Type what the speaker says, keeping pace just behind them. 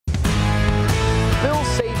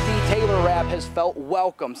has felt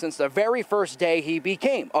welcome since the very first day he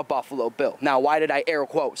became a Buffalo Bill. Now, why did I air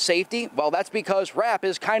quote safety? Well, that's because Rapp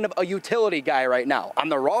is kind of a utility guy right now. On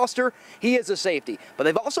the roster, he is a safety, but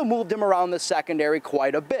they've also moved him around the secondary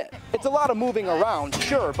quite a bit. It's a lot of moving around,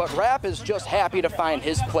 sure, but Rapp is just happy to find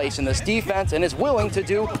his place in this defense and is willing to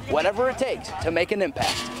do whatever it takes to make an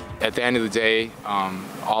impact. At the end of the day,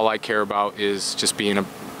 all I care about is just being a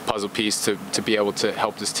puzzle piece to be able to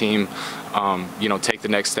help this team, take the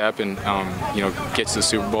next step and, get to the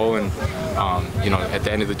Super Bowl. And, at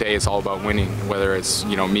the end of the day, it's all about winning, whether it's,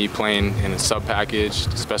 me playing in a sub package,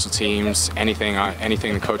 special teams, anything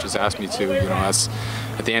the coaches ask me to, that's,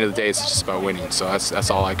 at the end of the day, it's just about winning. So that's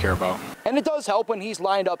all I care about. And it does help when he's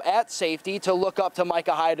lined up at safety to look up to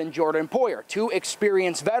Micah Hyde and Jordan Poyer, two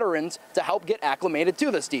experienced veterans to help get acclimated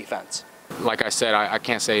to this defense. Like I said, I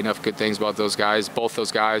can't say enough good things about those guys. Both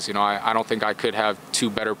those guys, I don't think I could have two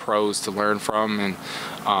better pros to learn from, and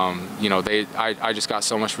I just got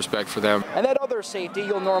so much respect for them. And that other safety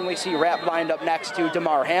you'll normally see Rapp lined up next to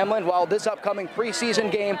Damar Hamlin. While this upcoming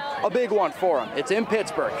preseason game, a big one for him. It's in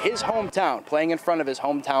Pittsburgh, his hometown, playing in front of his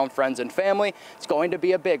hometown friends and family. It's going to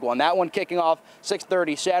be a big one. That one kicking off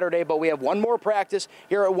 6:30 Saturday, but we have one more practice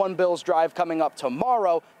here at One Bills Drive coming up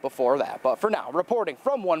tomorrow before that. But for now, reporting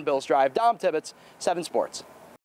from One Bills Drive, Dom Tibbetts, 7 Sports.